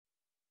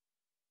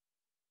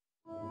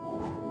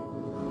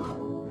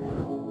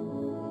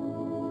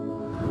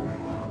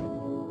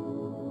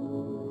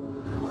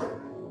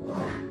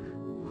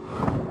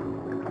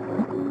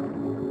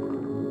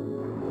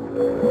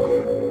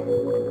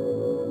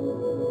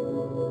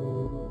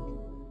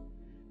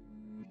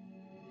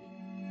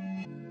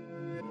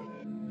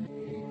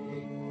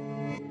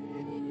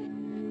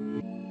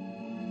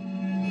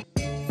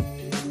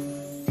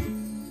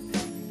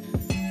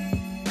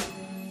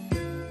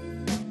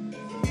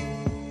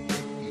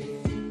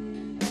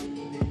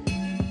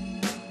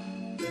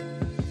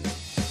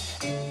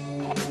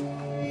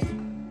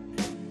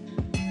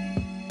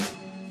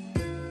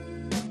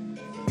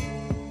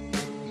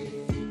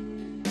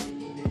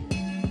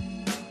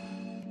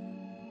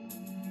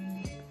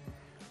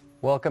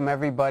Welcome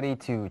everybody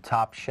to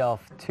Top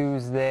Shelf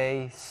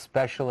Tuesday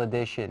special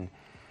edition.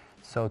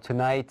 So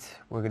tonight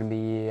we're going to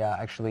be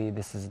actually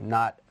this is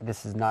not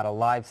a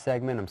live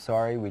segment. I'm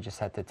sorry, we just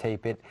had to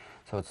tape it.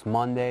 So it's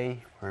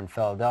Monday. We're in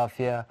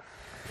Philadelphia.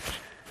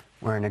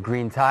 We're in a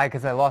green tie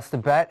because I lost a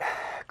bet.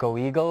 Go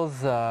Eagles!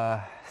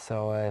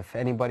 So if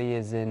anybody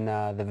is in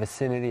the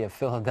vicinity of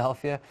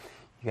Philadelphia,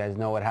 you guys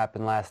know what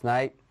happened last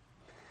night.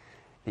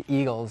 The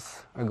Eagles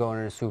are going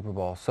to the Super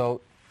Bowl.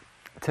 So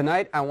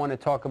tonight I want to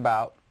talk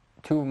about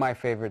two of my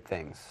favorite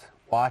things,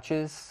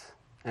 watches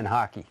and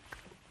hockey.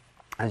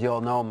 As you all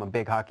know, I'm a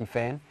big hockey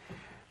fan.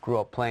 Grew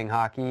up playing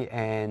hockey,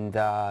 and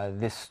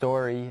this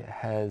story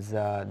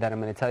that I'm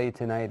going to tell you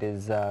tonight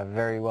is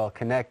very well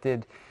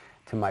connected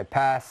to my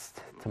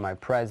past, to my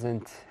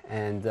present,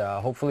 and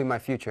hopefully my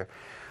future.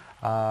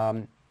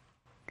 A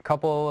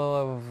couple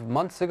of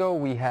months ago,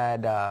 we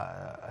had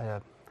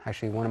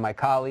actually one of my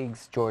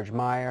colleagues, George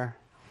Mayer,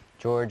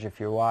 if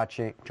you're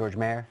watching,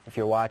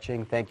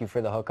 thank you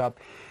for the hookup.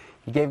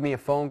 He gave me a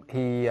phone,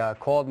 he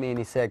called me and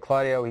he said,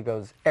 Claudio, he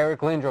goes,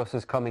 Eric Lindros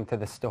is coming to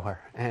the store.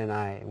 And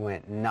I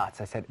went nuts.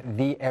 I said,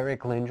 the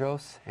Eric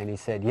Lindros? And he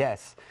said,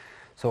 yes.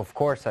 So of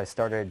course I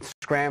started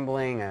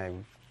scrambling. I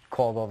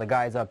called all the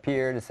guys up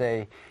here to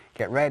say,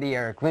 get ready,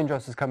 Eric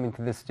Lindros is coming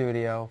to the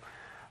studio.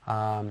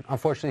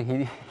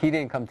 Unfortunately, he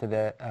didn't come to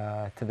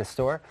the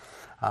store,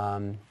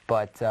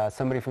 but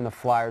somebody from the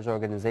Flyers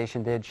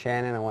organization did.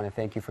 Shannon, I want to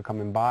thank you for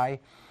coming by.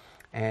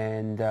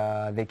 And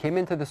they came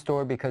into the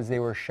store because they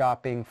were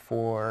shopping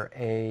for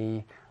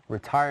a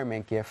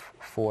retirement gift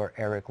for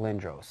Eric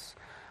Lindros.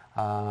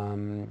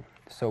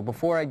 So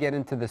before I get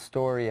into the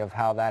story of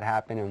how that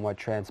happened and what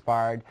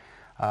transpired,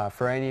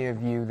 for any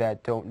of you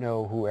that don't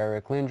know who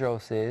Eric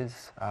Lindros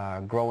is,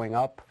 growing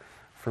up,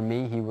 for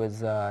me, he was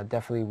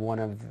definitely one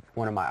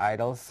of my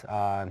idols.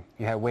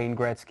 You had Wayne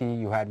Gretzky,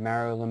 you had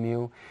Mario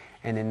Lemieux,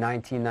 and in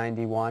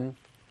 1991,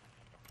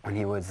 when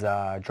he was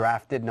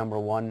drafted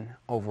 #1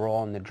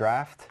 overall in the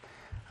draft,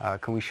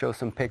 can we show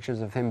some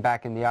pictures of him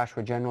back in the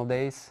Oshawa General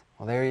days?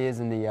 Well, there he is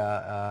in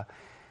the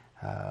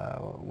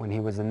when he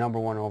was the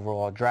 #1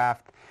 overall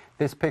draft.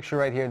 This picture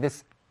right here,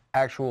 this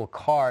actual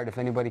card, if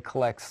anybody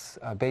collects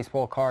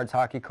baseball cards,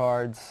 hockey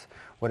cards,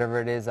 whatever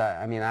it is,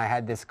 I mean, I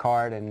had this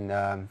card,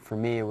 and for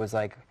me it was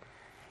like,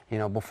 you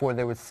know, before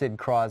there was Sid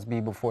Crosby,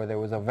 before there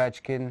was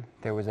Ovechkin,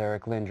 there was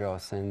Eric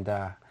Lindros, and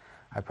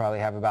I probably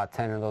have about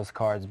 10 of those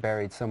cards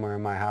buried somewhere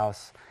in my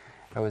house.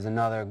 There was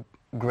another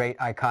great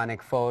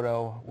iconic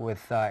photo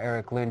with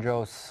Eric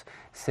Lindros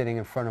sitting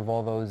in front of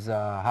all those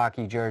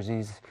hockey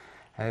jerseys.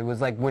 It was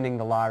like winning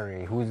the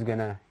lottery. Who's going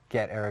to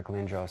get Eric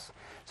Lindros?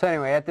 So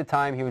anyway, at the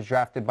time, he was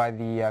drafted by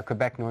the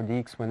Quebec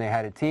Nordiques when they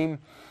had a team.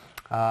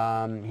 He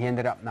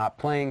ended up not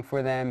playing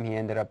for them. He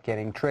ended up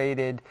getting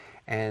traded,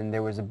 and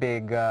there was a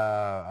big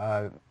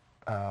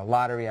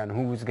lottery on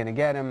who was going to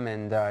get him,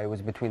 and it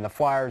was between the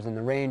Flyers and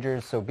the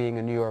Rangers. So being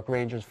a New York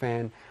Rangers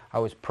fan, I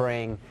was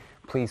praying,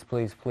 please,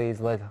 please,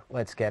 please,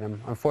 let's get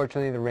him.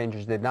 Unfortunately, the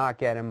Rangers did not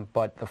get him,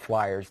 but the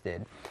Flyers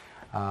did.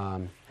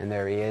 And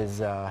there he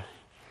is,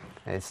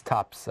 his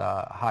Topps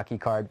hockey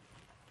card.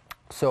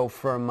 So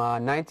from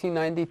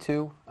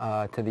 1992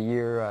 to the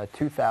year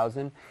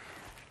 2000,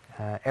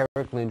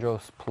 Eric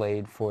Lindros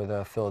played for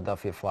the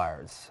Philadelphia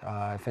Flyers.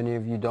 If any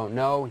of you don't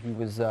know, he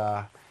was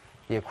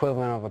the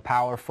equivalent of a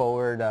power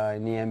forward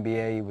in the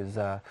NBA. He was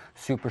a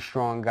super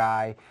strong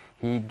guy.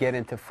 He'd get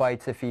into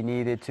fights if he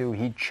needed to.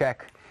 He'd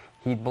check,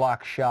 he'd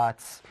block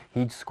shots,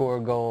 he'd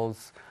score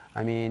goals.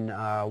 I mean,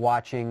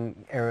 watching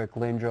Eric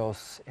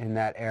Lindros in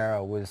that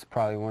era was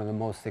probably one of the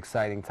most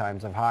exciting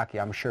times of hockey.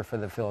 I'm sure for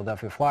the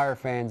Philadelphia Flyer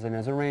fans, and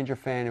as a Ranger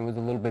fan, it was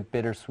a little bit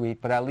bittersweet,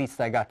 but at least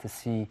I got to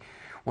see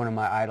one of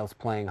my idols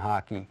playing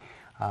hockey.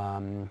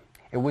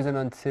 It wasn't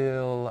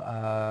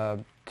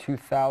until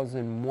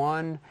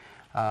 2001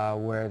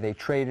 where they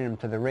traded him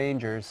to the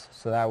Rangers,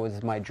 so that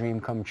was my dream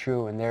come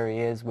true, and there he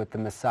is with the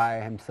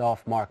Messiah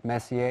himself, Mark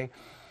Messier,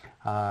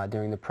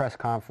 during the press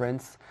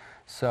conference.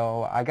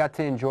 So I got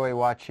to enjoy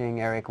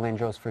watching Eric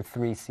Lindros for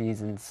 3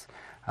 seasons.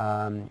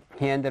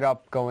 He ended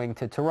up going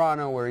to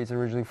Toronto, where he's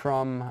originally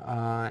from,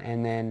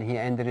 and then he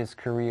ended his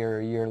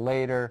career a year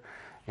later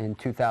in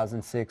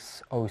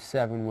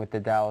 2006-07 with the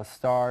Dallas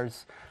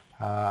Stars,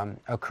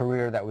 a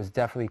career that was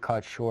definitely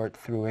cut short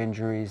through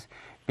injuries.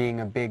 Being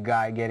a big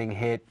guy, getting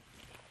hit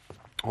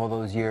all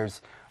those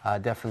years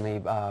definitely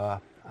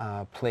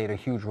played a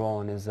huge role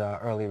in his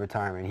early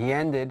retirement. He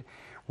ended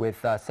with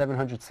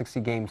 760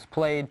 games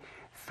played,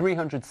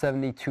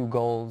 372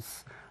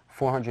 goals,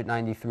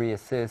 493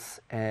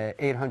 assists,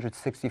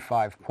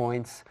 865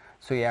 points.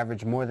 So he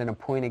averaged more than a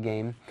point a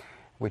game,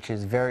 which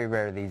is very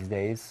rare these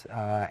days,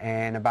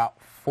 and about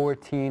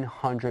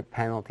 1,400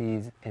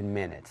 penalties in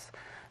minutes.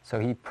 So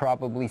he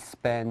probably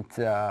spent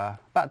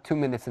about 2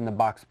 minutes in the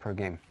box per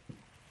game.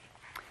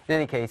 In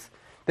any case,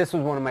 this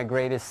was one of my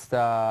greatest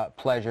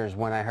pleasures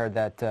when I heard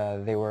that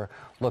they were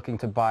looking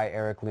to buy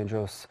Eric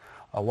Lindros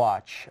a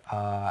watch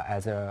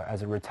as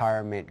a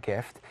retirement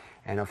gift.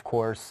 And of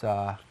course,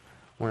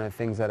 one of the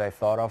things that I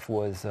thought of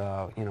was,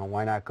 you know,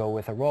 why not go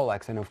with a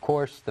Rolex? And of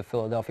course, the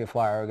Philadelphia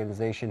Flyer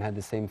organization had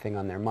the same thing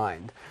on their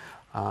mind.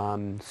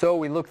 So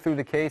we looked through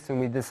the case and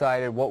we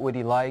decided what would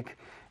he like,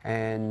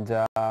 and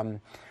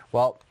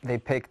well, they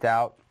picked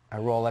out a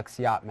Rolex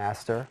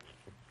Yachtmaster,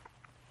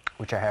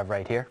 which I have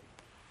right here.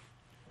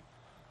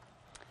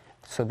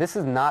 So this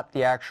is not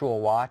the actual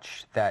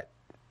watch that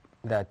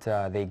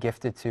they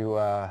gifted to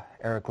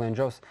Eric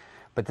Lindros,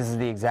 but this is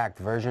the exact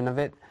version of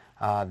it.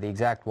 The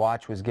exact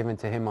watch was given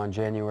to him on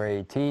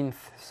January 18th,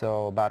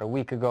 so about a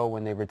week ago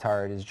when they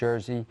retired his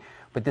jersey,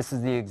 but this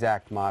is the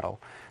exact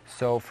model.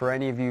 So for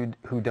any of you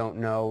who don't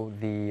know,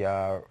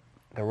 the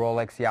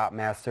Rolex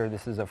Yachtmaster,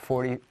 this is a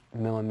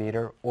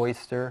 40mm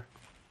oyster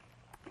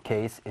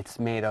case. It's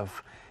made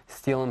of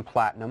steel and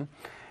platinum.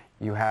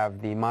 You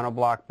have the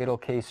monoblock middle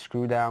case,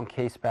 screw down,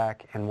 case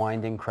back, and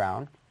winding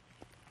crown.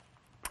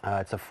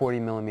 It's a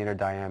 40mm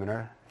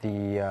diameter.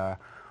 The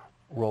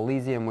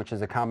Rolesium, which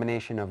is a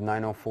combination of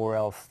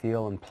 904L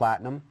steel and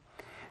platinum.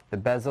 The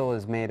bezel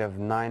is made of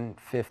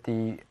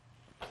 950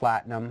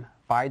 platinum,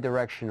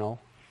 bidirectional,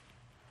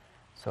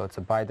 so it's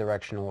a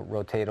bidirectional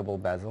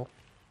rotatable bezel.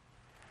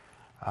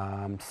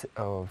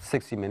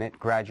 60-minute,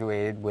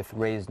 graduated with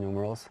raised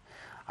numerals.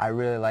 I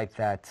really like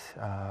that,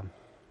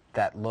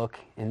 that look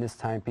in this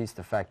timepiece,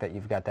 the fact that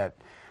you've got that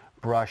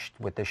brushed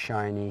with the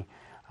shiny,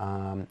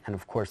 and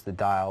of course the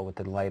dial with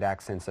the light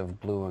accents of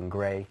blue and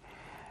gray.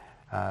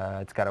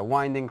 It's got a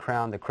winding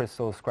crown, the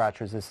crystal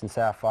scratch-resistant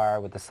sapphire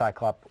with the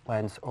cyclop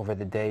lens over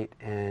the date,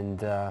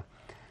 and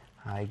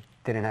I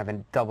didn't have a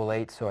double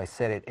 8, so I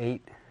set it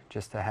 8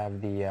 just to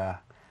have the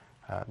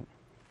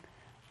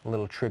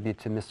little tribute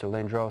to Mr.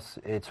 Lindros.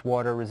 It's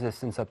water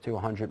resistance up to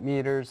 100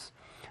 meters.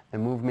 The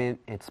movement,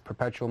 it's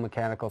perpetual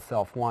mechanical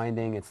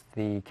self-winding. It's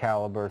the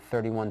caliber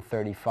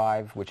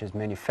 3135, which is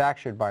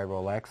manufactured by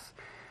Rolex.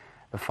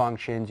 The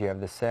functions, you have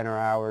the center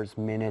hours,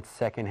 minutes,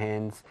 second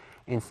hands,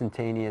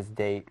 instantaneous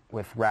date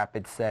with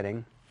rapid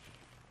setting,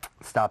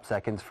 stop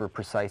seconds for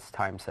precise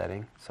time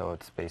setting. So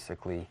it's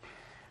basically,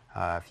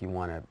 if you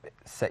want to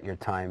set your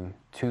time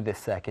to the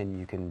second,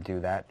 you can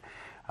do that.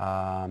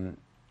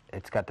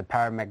 It's got the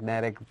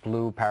paramagnetic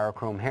blue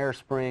parachrome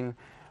hairspring,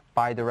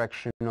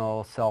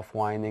 bidirectional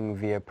self-winding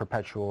via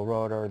perpetual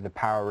rotor. The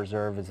power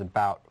reserve is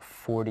about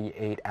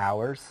 48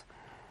 hours.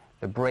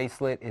 The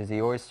bracelet is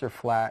the oyster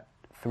flat,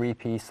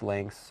 3-piece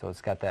links, so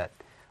it's got that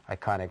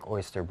iconic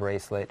oyster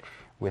bracelet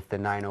with the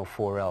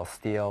 904L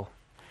steel.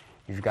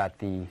 You've got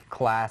the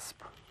clasp,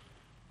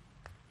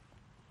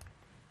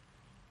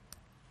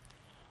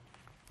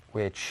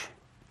 which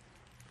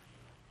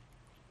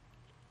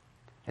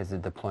is the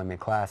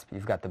deployment clasp.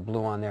 You've got the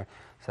blue on there.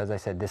 So as I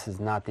said, this is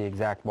not the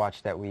exact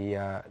watch that we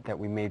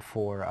made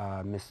for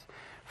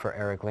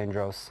Eric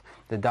Lindros.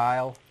 The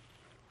dial,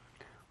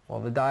 well,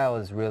 the dial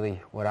is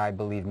really what I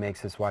believe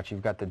makes this watch.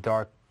 You've got the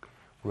dark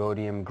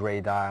rhodium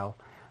gray dial.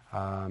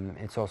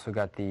 It's also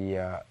got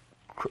the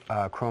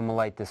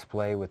chromolite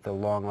display with the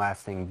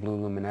long-lasting blue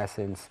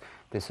luminescence.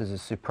 This is a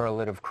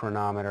superlative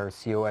chronometer,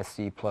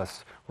 COSC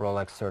plus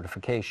Rolex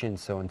certification.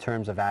 So in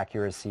terms of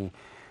accuracy,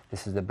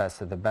 this is the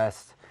best of the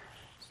best.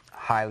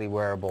 Highly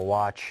wearable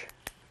watch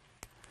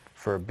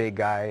for a big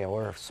guy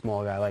or a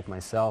small guy like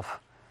myself.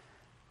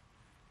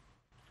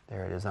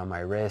 There it is on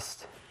my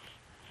wrist.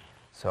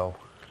 So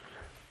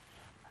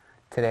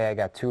today I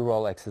got 2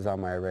 Rolexes on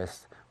my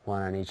wrist,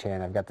 one on each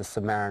hand. I've got the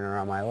Submariner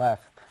on my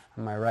left,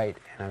 on my right,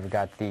 and I've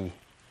got the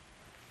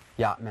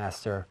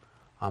Yachtmaster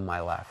on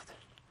my left.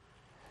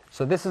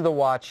 So this is the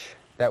watch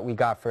that we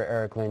got for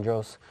Eric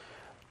Lindros,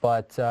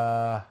 but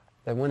I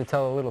want to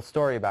tell a little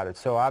story about it.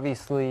 So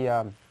obviously,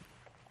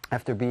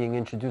 after being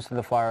introduced to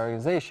the Flyer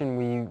organization,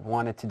 we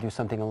wanted to do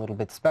something a little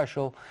bit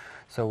special.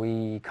 So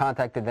we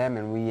contacted them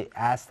and we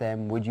asked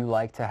them, would you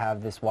like to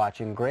have this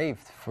watch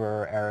engraved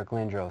for Eric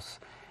Lindros?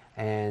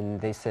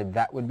 And they said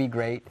that would be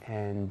great.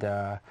 And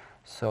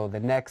so the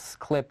next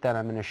clip that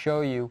I'm going to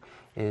show you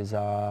is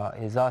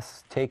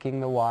us taking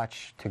the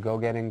watch to go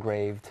get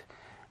engraved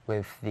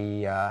with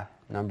the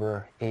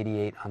number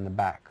 88 on the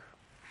back.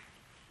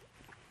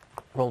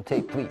 Roll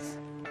tape, please.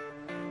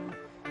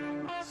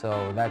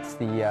 So that's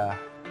the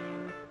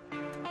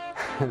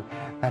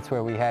that's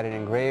where we had it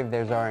engraved.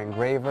 There's our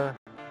engraver,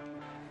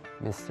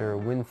 Mr.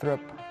 Winthrop.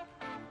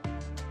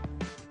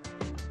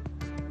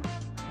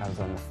 That was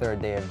on the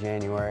 3rd day of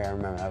January. I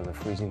remember that was a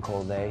freezing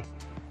cold day.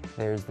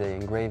 There's the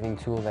engraving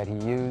tool that he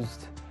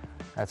used.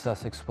 That's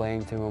us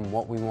explaining to him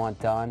what we want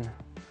done.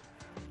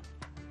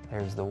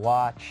 There's the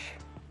watch.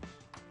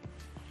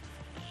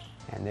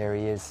 And there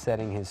he is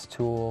setting his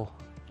tool,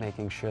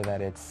 making sure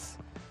that it's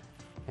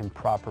in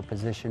proper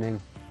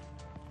positioning.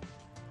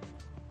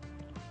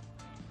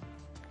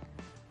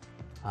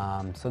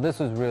 So this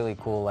was really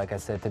cool, like I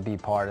said, to be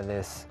part of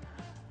this,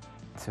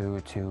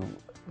 to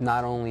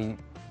not only,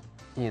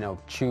 you know,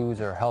 choose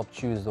or help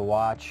choose the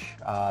watch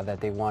that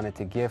they wanted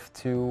to gift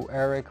to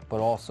Eric, but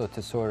also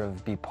to sort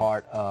of be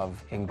part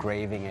of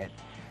engraving it.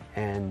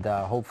 And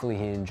hopefully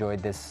he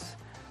enjoyed this,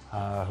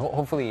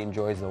 hopefully he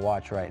enjoys the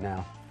watch right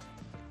now.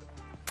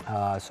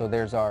 So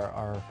there's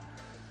our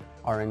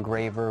our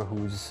engraver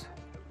who's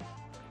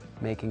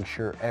making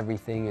sure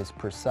everything is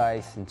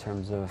precise in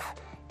terms of,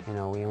 we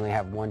only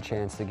have one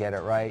chance to get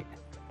it right.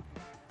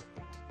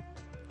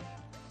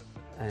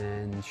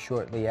 And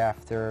shortly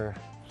after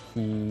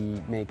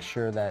he makes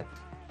sure that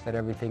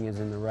everything is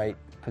in the right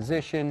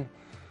position,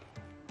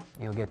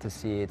 you'll get to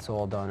see it's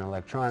all done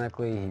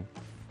electronically. He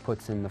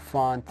puts in the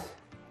font,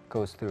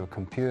 goes through a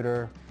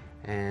computer,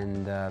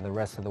 and the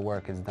rest of the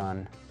work is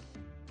done,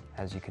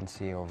 as you can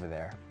see over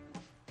there.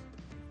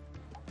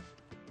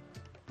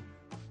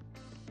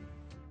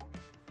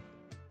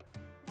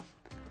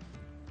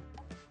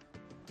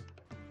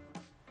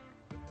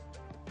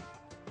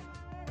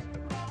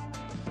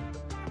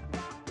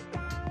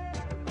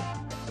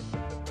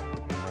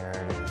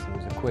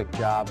 Quick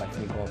job, I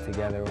think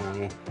altogether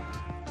only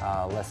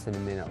less than a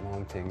minute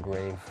long to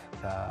engrave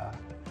the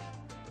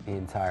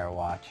entire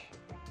watch.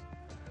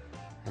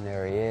 And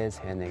there he is,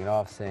 handing it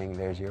off, saying,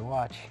 "There's your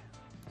watch."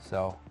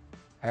 So,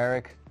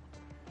 Eric,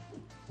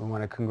 we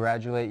want to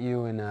congratulate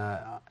you in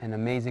an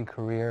amazing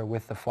career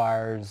with the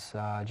Flyers,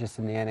 just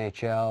in the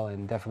NHL,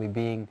 and definitely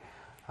being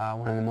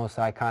one of the most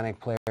iconic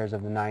players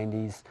of the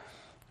 90s.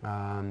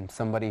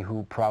 Somebody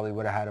who probably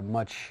would have had a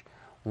much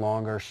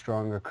longer,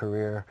 stronger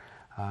career.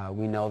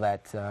 We know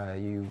that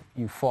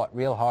you fought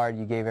real hard,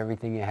 you gave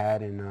everything you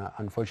had, and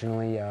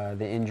unfortunately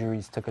the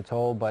injuries took a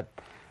toll, but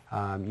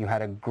you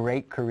had a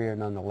great career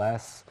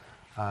nonetheless.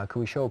 Could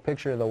we show a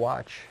picture of the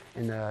watch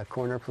in the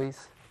corner,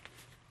 please?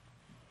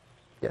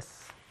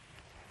 Yes.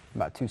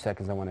 About 2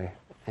 seconds,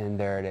 and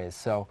there it is.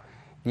 So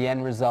the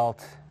end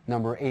result,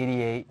 number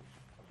 88,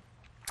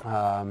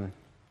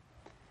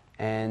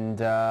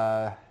 and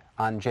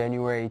on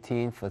January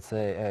 18th, let's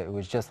say it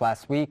was just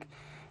last week,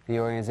 the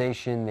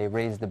organization, they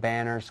raised the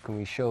banners. Can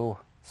we show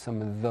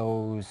some of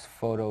those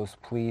photos,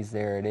 please?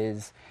 There it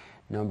is,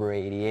 number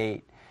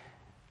 88.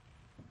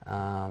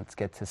 Let's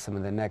get to some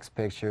of the next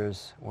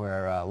pictures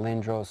where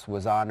Lindros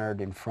was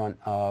honored in front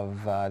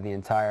of the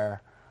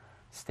entire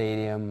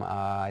stadium.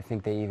 I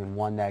think they even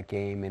won that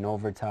game in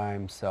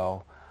overtime,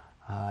 so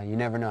you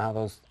never know how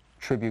those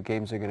tribute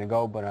games are going to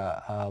go,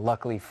 but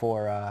luckily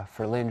for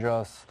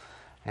Lindros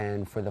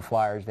and for the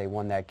Flyers, they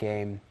won that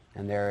game.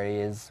 And there he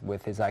is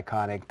with his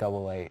iconic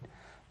 88.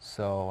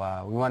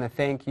 So we want to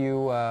thank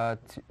you.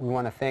 We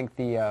want to thank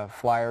the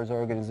Flyers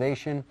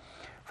organization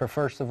for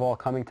first of all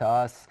coming to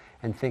us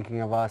and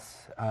thinking of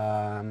us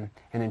and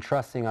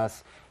entrusting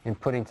us in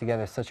putting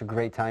together such a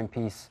great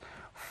timepiece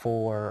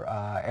for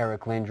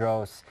Eric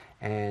Lindros.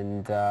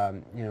 And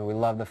we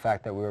love the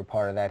fact that we were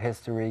part of that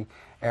history.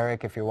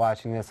 Eric, if you're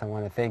watching this, I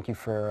want to thank you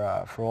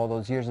for all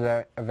those years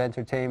of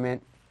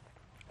entertainment,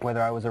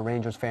 whether I was a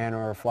Rangers fan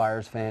or a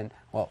Flyers fan.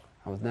 Well,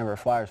 I was never a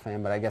Flyers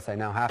fan, but I guess I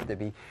now have to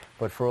be.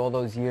 But for all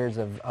those years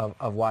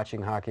of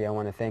watching hockey, I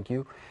want to thank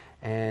you.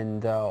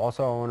 And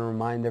also I want to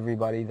remind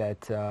everybody that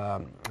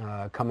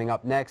coming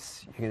up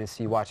next, you're going to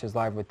see Watches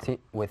Live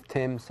with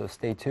Tim, so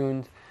stay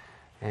tuned.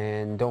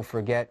 And don't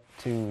forget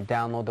to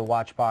download the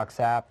Watchbox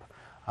app.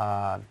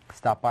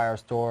 Stop by our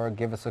store,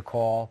 give us a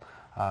call.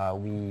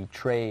 We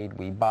trade,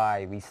 we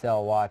buy, we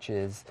sell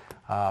watches.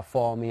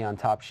 Follow me on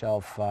Top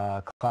Shelf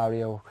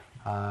Claudio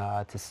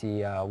to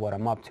see what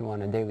I'm up to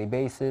on a daily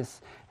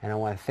basis. And I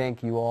want to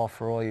thank you all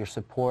for all your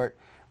support.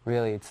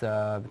 Really, it's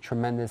a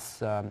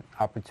tremendous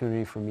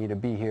opportunity for me to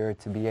be here,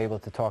 to be able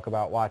to talk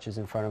about watches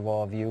in front of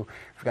all of you.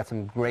 We've got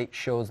some great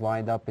shows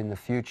lined up in the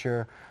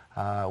future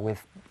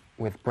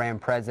with brand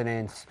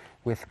presidents,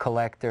 with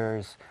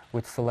collectors,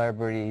 with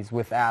celebrities,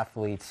 with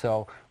athletes.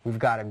 So we've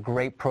got a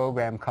great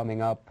programs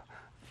coming up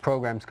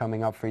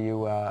for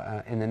you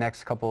in the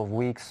next couple of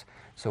weeks.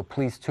 So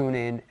please tune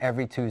in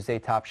every Tuesday,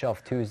 Top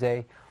Shelf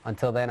Tuesday.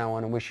 Until then, I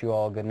want to wish you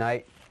all a good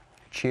night.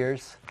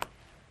 Cheers.